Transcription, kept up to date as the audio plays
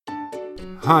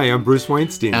Hi, I'm Bruce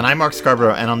Weinstein. And I'm Mark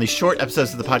Scarborough, and on these short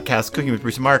episodes of the podcast, Cooking with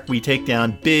Bruce and Mark, we take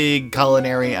down big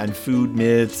culinary and food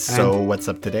myths. So what's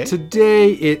up today?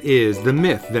 Today it is the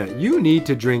myth that you need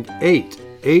to drink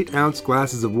 8-ounce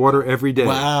glasses of water every day.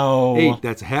 Wow. 8,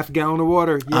 that's a half a gallon of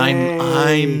water. Yay.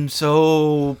 I'm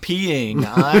so peeing.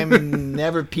 I'm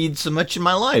never peed so much in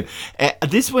my life.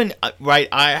 This one, right,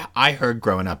 I heard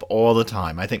growing up all the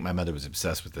time. I think my mother was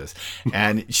obsessed with this.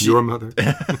 And she, Your mother?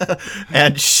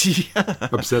 And she...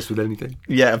 Obsessed with anything?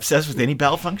 Yeah, obsessed with any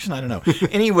bowel function? I don't know.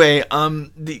 Anyway,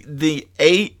 the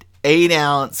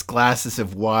 8-ounce glasses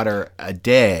of water a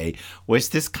day was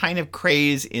this kind of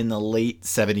craze in the late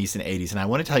 70s and 80s. And I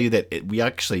want to tell you that we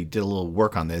actually did a little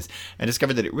work on this and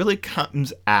discovered that it really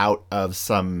comes out of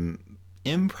some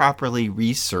improperly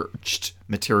researched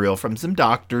material from some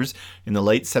doctors in the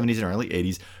late 70s and early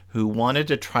 80s who wanted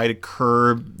to try to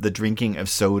curb the drinking of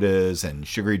sodas and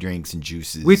sugary drinks and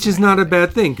juices. Which is not a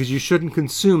bad thing, because you shouldn't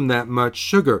consume that much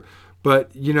sugar.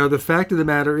 But, you know, the fact of the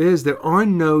matter is there are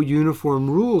no uniform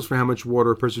rules for how much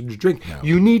water a person should drink. No.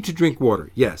 You need to drink water,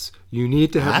 yes. You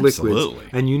need to have liquids.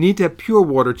 And you need to have pure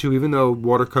water, too, even though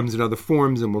water comes in other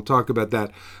forms, and we'll talk about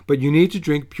that. But you need to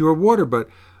drink pure water. But,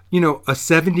 you know, a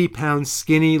 70-pound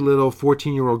skinny little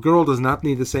 14-year-old girl does not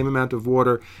need the same amount of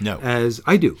water as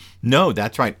I do. No,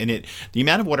 that's right. And the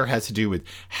amount of water has to do with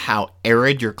how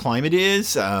arid your climate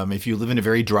is. If you live in a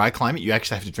very dry climate, you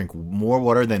actually have to drink more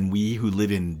water than we who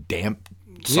live in damp,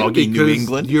 soggy New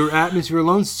England. Your atmosphere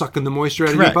alone is sucking the moisture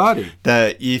out of your body.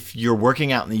 If you're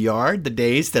working out in the yard, the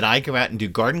days that I go out and do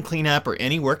garden cleanup or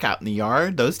any work out in the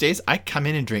yard, those days I come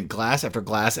in and drink glass after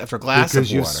glass after glass of water.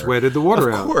 Because you sweated the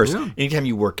water out. Of course. Yeah. Anytime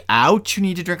you work out, you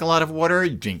need to drink a lot of water.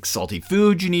 You drink salty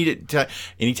food, you need it.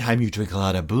 Anytime you drink a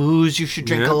lot of booze, you should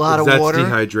drink a lot of water.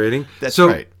 That's dehydrating. That's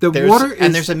right.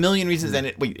 And there's a million reasons, and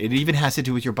it even has to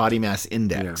do with your body mass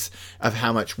index of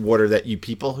how much water that you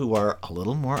people who are a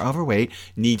little more overweight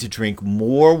need to drink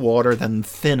more water than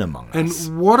thin among us.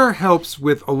 And water helps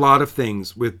with a lot of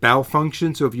things, with bowel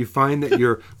function. So if you find that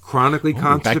you're chronically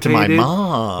constipated, back to my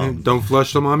mom. Don't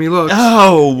flush till mommy looks.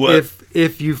 Oh,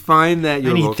 if you find that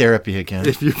I need therapy again.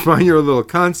 If you find you're a little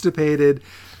constipated,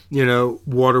 you know,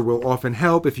 water will often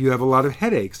help. If you have a lot of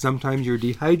headaches, sometimes you're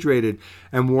dehydrated,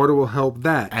 and water will help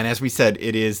that. And as we said,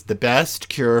 it is the best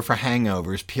cure for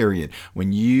hangovers, period.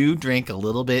 When you drink a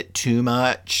little bit too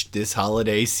much this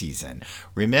holiday season,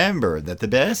 remember that the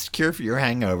best cure for your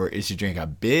hangover is to drink a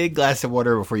big glass of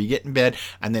water before you get in bed,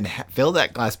 and then fill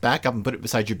that glass back up and put it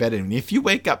beside your bed. And if you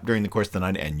wake up during the course of the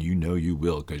night, and you know you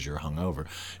will because you're hungover,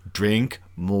 drink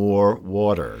more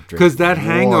water. Because that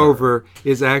hangover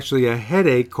is actually a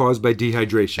headache caused by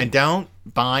dehydration. And don't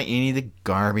buy any of the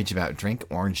garbage about drink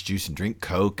orange juice and drink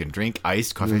Coke and drink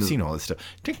iced coffee. I've seen all this stuff.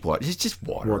 Drink water. It's just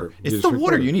water. It's the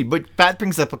water you need. But that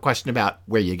brings up a question about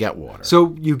where you get water.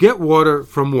 So you get water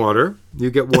from water. You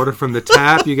get water from the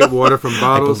tap. You get water from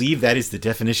bottles. I believe that is the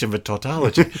definition of a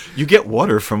tautology. You get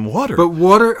water from water. But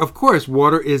water, of course,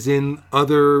 water is in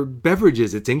other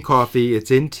beverages. It's in coffee. It's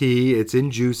in tea. It's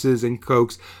in juices and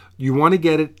Cokes. You want to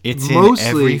get it mostly in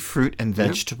every fruit and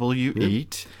vegetable you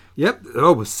eat. Yep.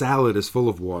 Oh, a salad is full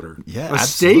of water. Yeah, a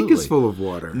steak is full of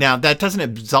water. Now, that doesn't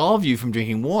absolve you from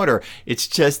drinking water. It's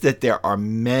just that there are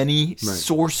many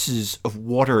sources of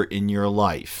water in your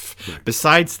life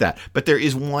besides that. But there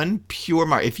is one pure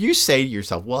mark. If you say to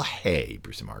yourself, well, hey,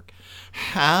 Bruce and Mark,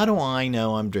 how do I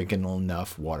know I'm drinking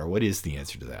enough water? What is the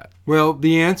answer to that? Well,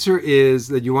 the answer is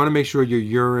that you want to make sure your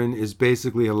urine is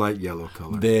basically a light yellow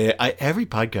color. Every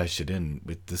podcast should end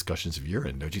with discussions of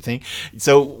urine, don't you think?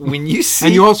 So when you see...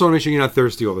 And you also want to make sure you're not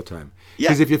thirsty all the time.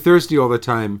 Because if you're thirsty all the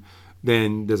time,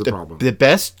 then there's a problem. The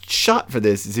best shot for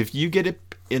this is if you get it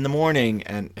in the morning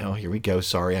and, oh, here we go.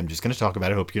 Sorry, I'm just going to talk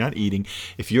about it. I hope you're not eating.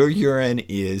 If your urine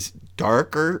is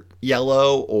darker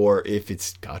yellow, or if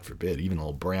it's, God forbid, even a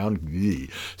little brown,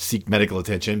 seek medical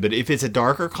attention. But if it's a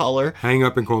darker color, hang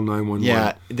up and call 911.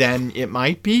 Yeah, then it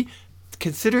might be.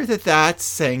 Consider that that's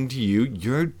saying to you,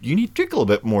 you need to drink a little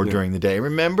bit more during the day.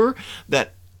 Remember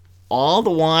that all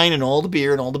the wine and all the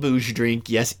beer and all the booze you drink,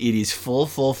 yes, it is full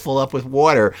up with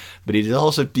water, but it is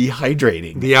also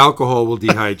dehydrating. The alcohol will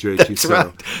dehydrate you. That's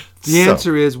right. The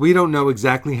answer is we don't know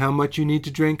exactly how much you need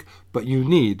to drink, but you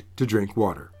need to drink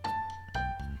water.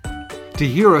 To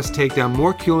hear us take down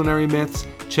more culinary myths,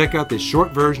 check out this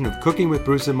short version of Cooking with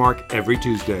Bruce and Mark every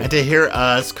Tuesday. And to hear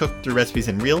us cook through recipes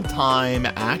in real time,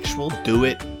 actual do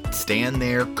it, stand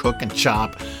there, cook and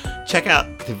chop, check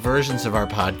out the versions of our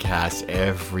podcast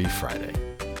every Friday.